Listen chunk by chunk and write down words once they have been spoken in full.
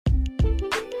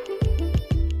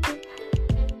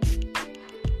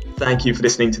Thank you for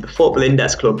listening to the Football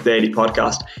Index Club Daily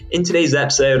Podcast. In today's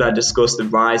episode, I discuss the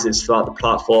rises throughout the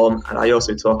platform, and I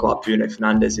also talk about Bruno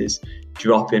Fernandes's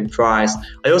drop in price.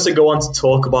 I also go on to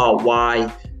talk about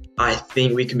why I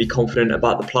think we can be confident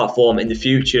about the platform in the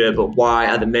future, but why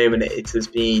at the moment it has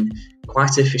been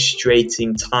quite a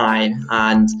frustrating time,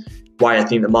 and why I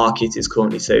think the market is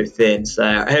currently so thin. So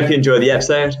I hope you enjoy the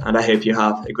episode, and I hope you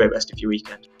have a great rest of your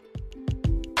weekend.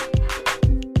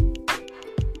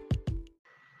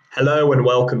 Hello and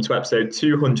welcome to episode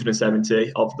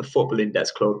 270 of the Football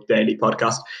Index Club Daily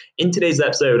Podcast. In today's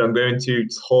episode, I'm going to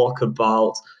talk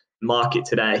about market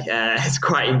today. It's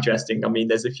quite interesting. I mean,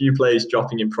 there's a few players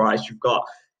dropping in price. You've got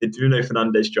the Bruno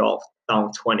Fernandes drop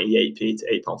down 28p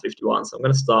to £8.51. So I'm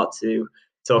going to start to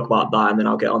talk about that, and then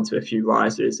I'll get onto a few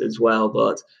rises as well.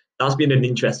 But that's been an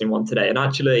interesting one today. And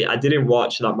actually, I didn't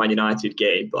watch that Man United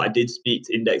game, but I did speak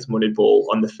to Index Moneyball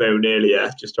on the phone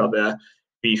earlier just to have a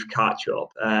brief catch up.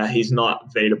 He's not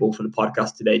available for the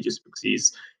podcast today just because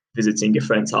he's visiting a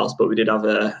friend's house, but we did have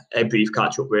a brief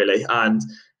catch up really. And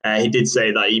he did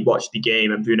say that he watched the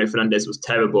game and Bruno Fernandes was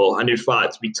terrible. And in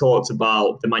fact, we talked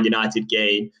about the Man United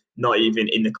game, not even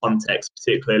in the context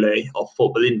particularly of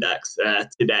Football Index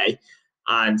today.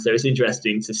 And so it's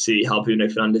interesting to see how Bruno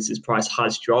Fernandes' price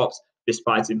has dropped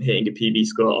despite him hitting a PB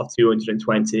score of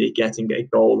 220, getting a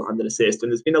goal and an assist.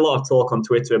 And there's been a lot of talk on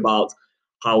Twitter about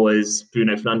how has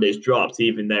Bruno Fernandes dropped,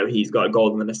 even though he's got a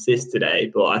goal and an assist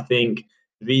today. But I think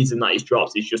the reason that he's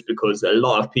dropped is just because a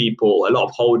lot of people, a lot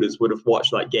of holders would have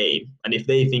watched that game. And if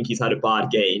they think he's had a bad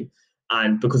game,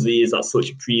 and because he is at such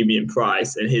a premium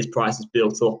price and his price is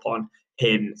built up on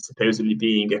him supposedly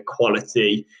being a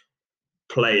quality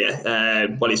player,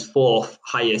 his fourth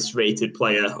highest rated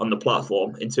player on the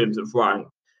platform in terms of rank.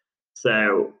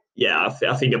 So, yeah,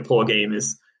 I think a poor game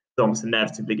is almost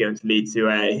inevitably going to lead to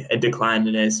a decline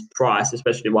in his price,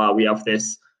 especially while we have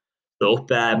this sort of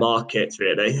bear market,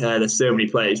 really. There's so many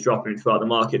players dropping throughout the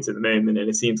markets at the moment, and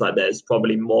it seems like there's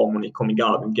probably more money coming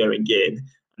out than going in,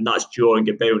 and that's during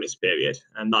a bonus period.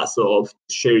 And that sort of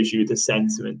shows you the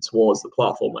sentiment towards the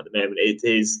platform at the moment. It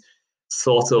is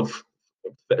sort of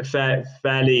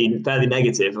fairly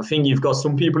negative. I think you've got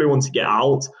some people who want to get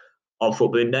out of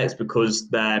Football Index because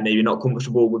they're maybe not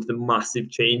comfortable with the massive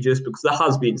changes, because there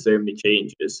has been so many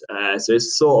changes. So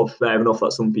it's sort of fair enough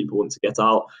that some people want to get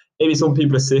out. Maybe some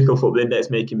people are sick of Football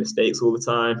Index making mistakes all the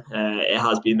time. It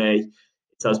has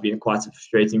been quite a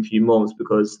frustrating few months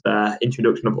because the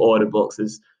introduction of order books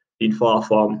has been far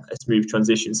from a smooth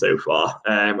transition so far,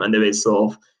 and there is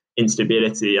sort of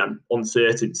instability and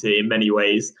uncertainty in many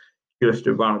ways just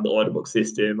around the order book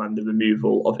system and the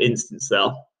removal of instant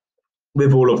sell.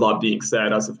 With all of that being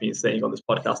said, as I've been saying on this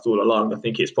podcast all along, I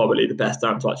think it's probably the best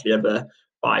time to actually ever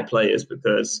buy players,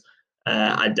 because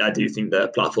I do think the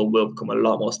platform will become a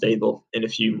lot more stable in a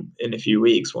few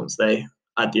weeks once they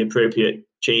add the appropriate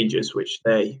changes, which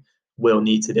they will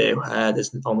need to do.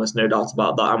 There's almost no doubt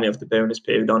about that, and we have the bonus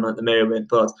period on at the moment.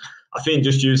 But I think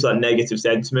just use that negative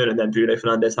sentiment, and then Bruno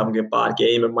Fernandes having a bad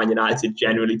game and Man United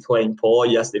generally playing poor.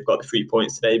 Yes, they've got the 3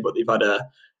 points today, but they've had a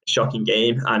shocking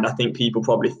game, and I think people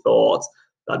probably thought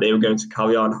that they were going to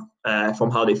carry on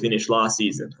from how they finished last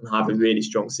season and have a really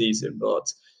strong season,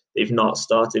 but they've not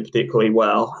started particularly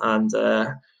well, and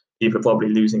people are probably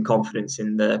losing confidence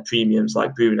in the premiums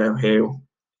like Bruno,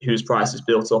 whose price is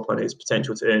built up on his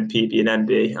potential to earn PB and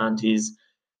MB, and he's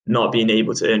not been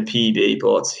able to earn PB,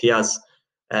 but he has.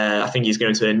 I think he's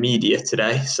going to earn media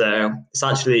today, so it's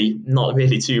actually not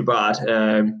really too bad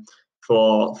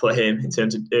for him in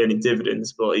terms of earning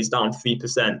dividends, but he's down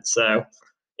 3%. So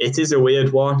it is a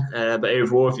weird one. But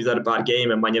overall, if he's had a bad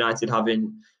game and Man United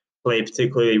haven't played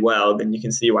particularly well, then you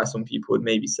can see why some people would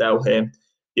maybe sell him.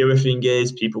 The other thing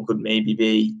is people could maybe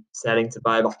be selling to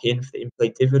buy back in for the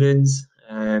in-play dividends,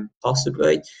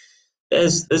 possibly.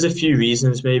 There's a few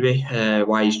reasons maybe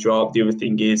why he's dropped. The other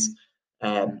thing is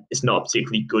it's not a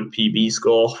particularly good PB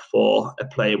score for a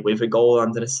player with a goal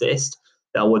and an assist.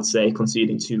 I would say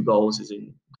conceding 2 goals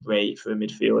isn't great for a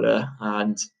midfielder,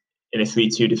 and in a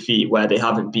 3-2 defeat where they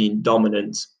haven't been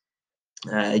dominant,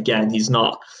 again, he's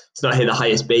not hit the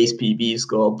highest base PB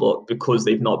score, but because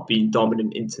they've not been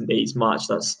dominant in today's match,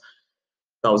 that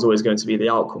was always going to be the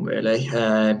outcome, really,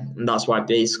 and that's why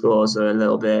base scores are a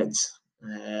little bit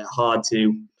hard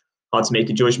to make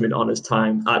a judgment on at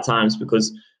times,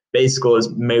 because base scores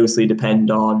mostly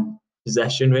depend on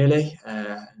possession, really,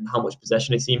 and how much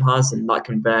possession a team has, and that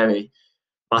can vary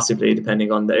massively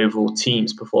depending on the overall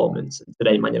team's performance. And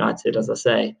today, Man United, as I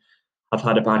say, have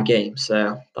had a bad game,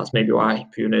 so that's maybe why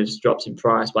Bruno's dropped in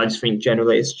price. But I just think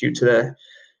generally it's due to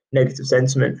negative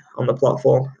sentiment on the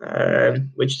platform,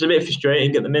 which is a bit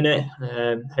frustrating at the minute.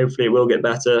 Hopefully it will get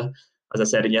better. As I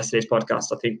said in yesterday's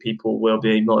podcast, I think people will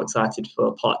be more excited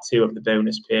for part 2 of the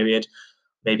bonus period.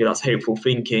 Maybe that's hopeful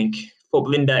thinking.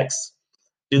 Football Index,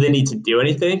 do they need to do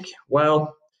anything?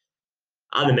 Well,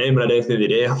 at the moment, I don't think they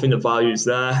do. I think the value is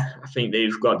there. I think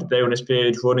they've got the bonus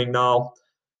period running now.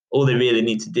 All they really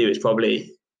need to do is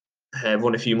probably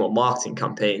run a few more marketing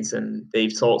campaigns, and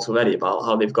they've talked already about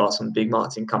how they've got some big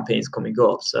marketing campaigns coming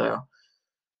up. So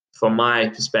from my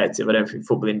perspective, I don't think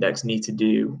Football Index need to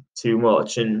do too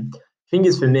much. And the thing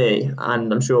is, for me,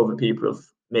 and I'm sure other people have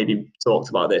maybe talked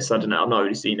about this, I don't know, I've not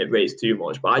really seen it raised too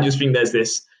much, but I just think there's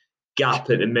this gap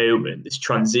at the moment, this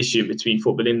transition between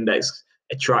Football Index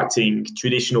attracting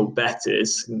traditional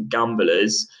bettors and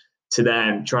gamblers to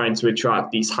them trying to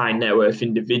attract these high net worth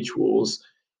individuals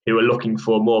who are looking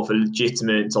for more of a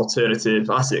legitimate alternative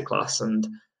asset class. And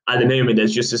at the moment,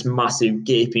 there's just this massive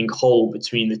gaping hole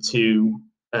between the two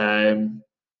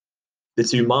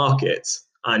markets,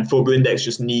 and Football Index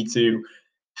just need to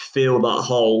fill that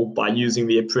hole by using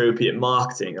the appropriate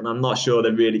marketing. And I'm not sure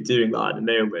they're really doing that at the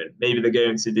moment. Maybe they're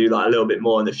going to do that a little bit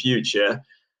more in the future.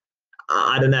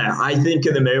 I don't know. I think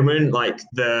at the moment, like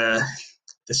the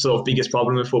sort of biggest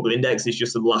problem with Football Index is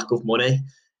just the lack of money.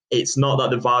 It's not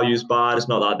that the value is bad. It's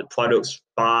not that the product's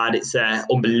bad. It's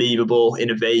unbelievable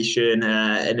innovation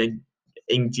and an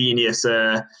ingenious.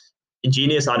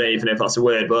 Ingenious, I don't even know if that's a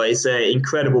word, but it's an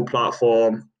incredible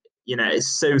platform. You know,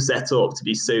 it's so set up to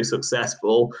be so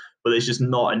successful, but there's just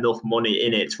not enough money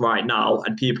in it right now,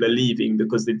 and people are leaving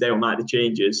because they don't like the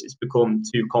changes. It's become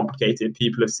too complicated.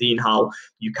 People have seen how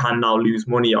you can now lose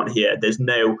money on here. There's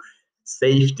no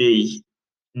safety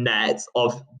net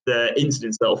of the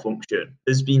instant sell function.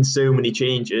 There's been so many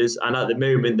changes, and at the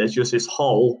moment there's just this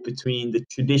hole between the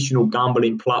traditional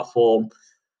gambling platform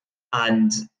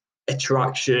and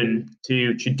attraction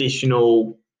to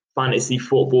traditional fantasy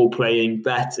football playing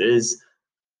bettors,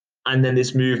 and then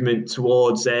this movement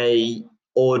towards a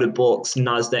order books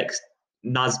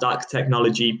Nasdaq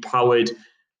technology powered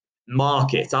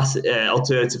market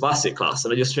alternative asset class.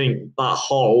 And I just think that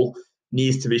hole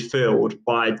needs to be filled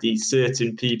by these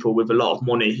certain people with a lot of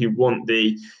money who want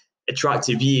the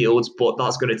attractive yields, but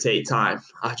that's going to take time.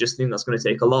 I just think that's going to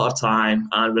take a lot of time,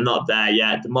 and we're not there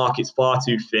yet. The market's far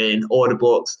too thin. Order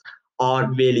books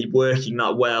aren't really working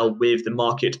that well with the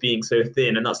market being so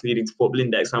thin, and that's leading to Football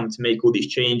Index having to make all these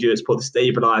changes, put the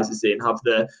stabilizers in, have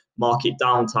the market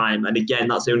downtime. And again,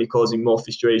 that's only causing more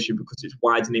frustration because it's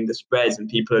widening the spreads, and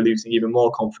people are losing even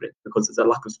more confidence because there's a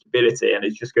lack of stability, and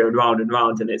it's just going round and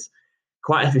round, and it's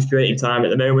quite a frustrating time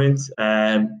at the moment.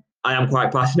 I am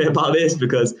quite passionate about this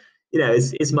because, you know,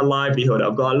 it's my livelihood.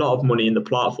 I've got a lot of money in the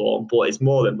platform, but it's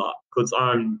more than that because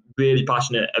I'm really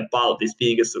passionate about this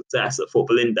being a success at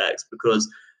Football Index, because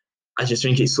I just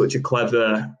think it's such a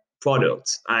clever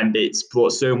product and it's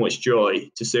brought so much joy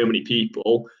to so many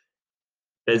people.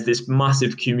 There's this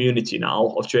massive community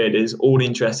now of traders all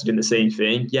interested in the same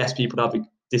thing. Yes, people have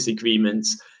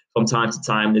disagreements from time to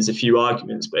time. There's a few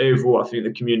arguments, but overall, I think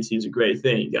the community is a great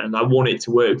thing, and I want it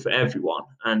to work for everyone.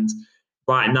 And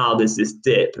right now, there's this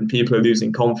dip, and people are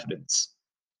losing confidence.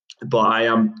 But I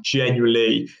am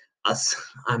genuinely,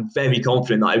 I'm very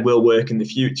confident that it will work in the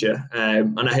future,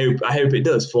 and I hope it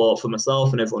does for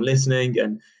myself and everyone listening,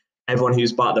 and everyone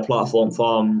who's backed the platform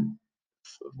from,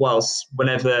 well,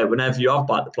 whenever you have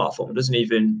backed the platform, it doesn't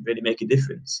even really make a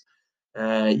difference,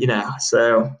 you know.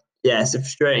 So yeah, it's a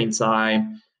frustrating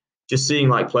time. Just seeing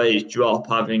like players drop,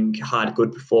 having had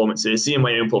good performances, seeing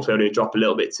my own portfolio drop a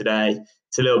little bit today,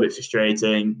 it's a little bit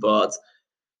frustrating, but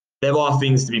there are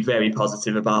things to be very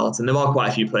positive about, and there are quite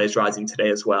a few players rising today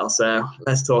as well. So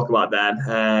let's talk about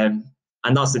them.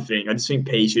 And that's the thing. I just think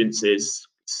patience is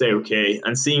so key,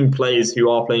 and seeing players who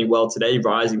are playing well today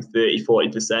rising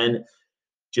 30-40%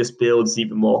 just builds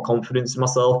even more confidence in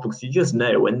myself, because you just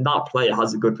know when that player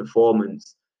has a good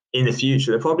performance in the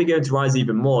future, they're probably going to rise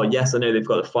even more. Yes, I know they've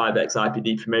got the 5x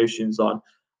IPD promotions on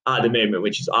at the moment,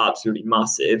 which is absolutely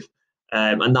massive,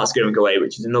 and that's going to go away,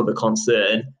 which is another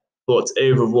concern. But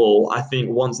overall, I think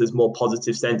once there's more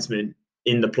positive sentiment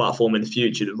in the platform in the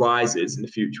future, the rises in the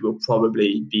future will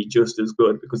probably be just as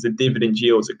good, because the dividend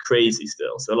yields are crazy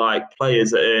still. So like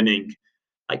players are earning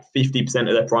like 50%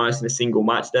 of their price in a single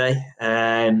match day.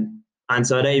 And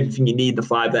so I don't even think you need the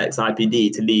 5x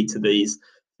IPD to lead to these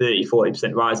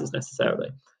 30-40% rises necessarily.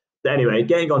 But anyway,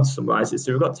 getting on to some rises.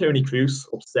 So we've got Toni Kroos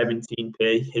up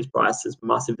 17p. His price has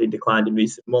massively declined in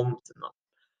recent months, and that's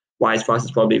why his price is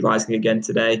probably rising again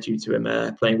today due to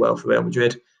him playing well for Real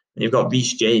Madrid. And you've got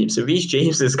Reece James. So Reece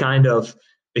James is kind of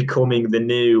becoming the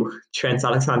new Trent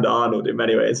Alexander-Arnold in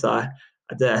many ways. I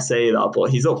I dare say that, but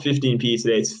he's up 15p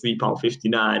today to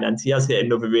 £3.59, and he has hit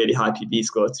another really high PB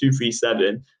score,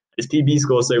 237. His PB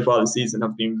scores so far this season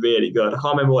have been really good. I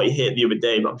can't remember what he hit the other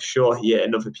day, but I'm sure he hit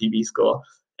another PB score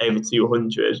over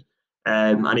 200.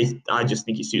 I just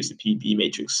think he suits the PB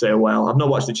matrix so well. I've not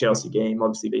watched the Chelsea game.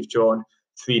 Obviously, they've drawn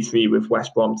 3-3 with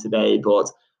West Brom today, but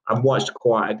I've watched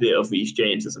quite a bit of Reece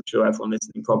James, as I'm sure everyone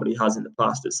listening probably has in the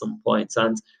past at some point.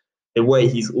 And the way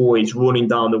he's always running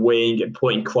down the wing and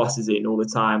putting crosses in all the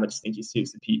time, I just think he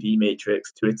suits the PB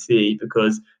matrix to a T,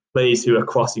 because players who are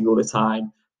crossing all the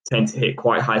time tend to hit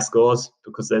quite high scores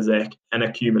because there's an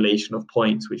accumulation of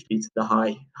points which leads to the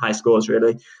high scores,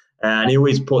 really. And he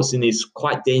always puts in these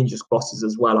quite dangerous crosses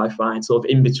as well, I find, sort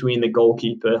of in between the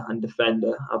goalkeeper and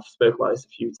defender. I've spoken about this a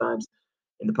few times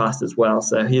in the past as well.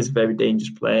 So he is a very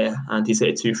dangerous player, and he's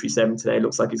hit a 237 today.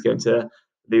 Looks like he's going to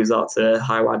lose out to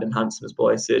Highwide and Handsomer's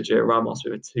boy, Sergio Ramos,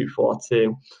 with a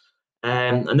 242.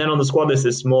 And then on the squad list,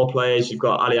 there's small players. You've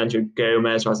got Alejandro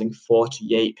Gomez rising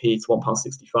 48p to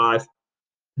 £1.65.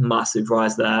 Massive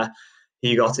rise there.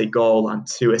 He got a goal and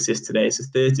 2 assists today, so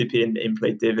 30p in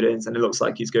in-play dividends, and it looks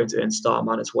like he's going to earn star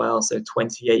man as well, so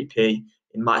 28p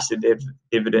in match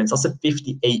dividends. That's a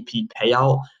 58p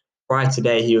payout. Prior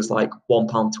today, he was like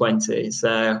 £1.20,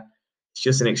 so it's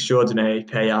just an extraordinary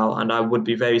payout, and I would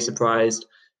be very surprised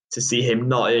to see him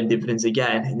not earn dividends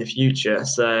again in the future.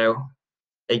 So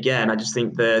again, I just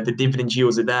think the dividend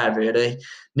yields are there, really.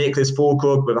 Nicholas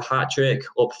Fulkrug with a hat-trick,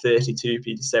 up 32p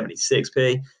to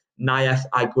 76p. Nayef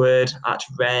Aguerd at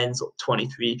Rennes, up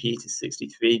 23p to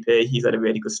 63p. He's had a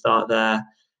really good start there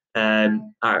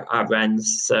at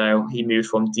Rennes. So he moved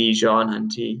from Dijon,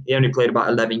 and he only played about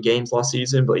 11 games last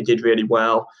season, but he did really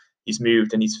well. He's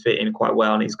moved and he's fit in quite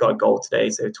well, and he's got a goal today,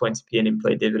 so 20p in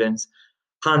play dividends.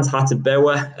 Hans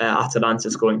Hateboer,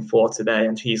 Atalanta scoring 4 today,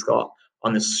 and he's got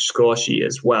on the score sheet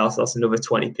as well, so that's another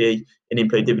 20p in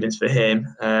in-play dividends for him.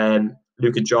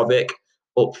 Luka Jovic,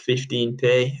 up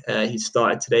 15p. He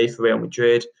started today for Real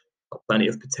Madrid. Got plenty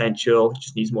of potential,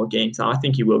 just needs more game time. I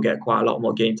think he will get quite a lot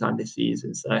more game time this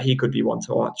season, so he could be one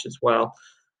to watch as well.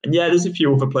 And yeah, there's a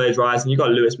few other players rising. You've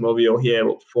got Lewis Muriel here,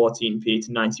 up 14p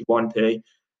to 91p.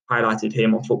 Highlighted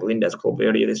him on Football Index Club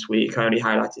earlier this week. I only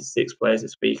highlighted 6 players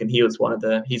this week, and he was one of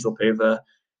them. He's up over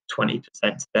 20%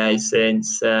 today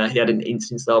since he had an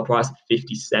instant sell price of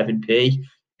 57p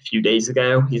a few days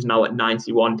ago. He's now at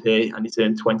 91p, and he's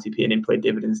earned 20p in in-play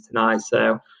dividends tonight.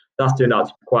 So that's turned out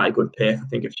to be quite a good pick. I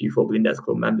think a few Football Index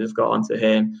Club members got onto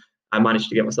him. I managed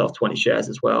to get myself 20 shares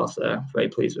as well, so very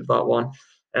pleased with that one.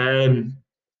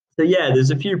 So yeah,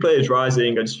 there's a few players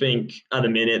rising. I just think at the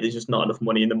minute there's just not enough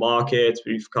money in the market.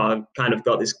 We've kind of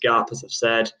got this gap, as I've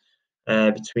said,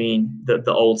 between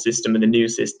the old system and the new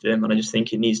system, and I just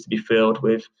think it needs to be filled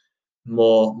with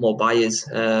more buyers,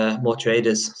 more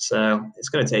traders. So it's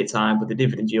going to take time, but the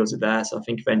dividend yields are there. So I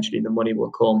think eventually the money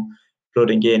will come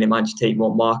flooding in. It might just take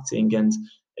more marketing and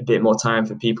a bit more time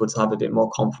for people to have a bit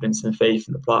more confidence and faith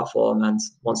in the platform. And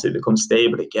once it becomes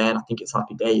stable again, I think it's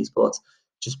happy days. But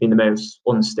just been the most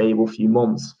unstable few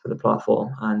months for the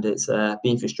platform, and it's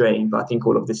been frustrating, but I think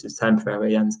all of this is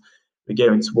temporary, and we're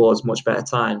going towards much better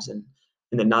times. And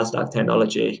in the Nasdaq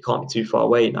technology, it can't be too far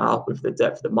away now with the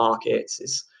depth of the markets.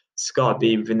 It's got to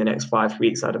be within the next 5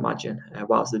 weeks, I'd imagine,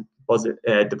 whilst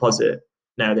the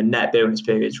the net bonus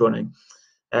period is running.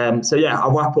 So yeah,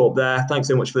 I'll wrap up there. Thanks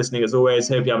so much for listening as always.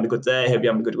 Hope you're having a good day. Hope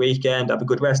you're having a good weekend. Have a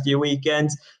good rest of your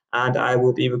weekend, and I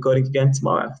will be recording again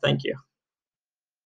tomorrow. Thank you.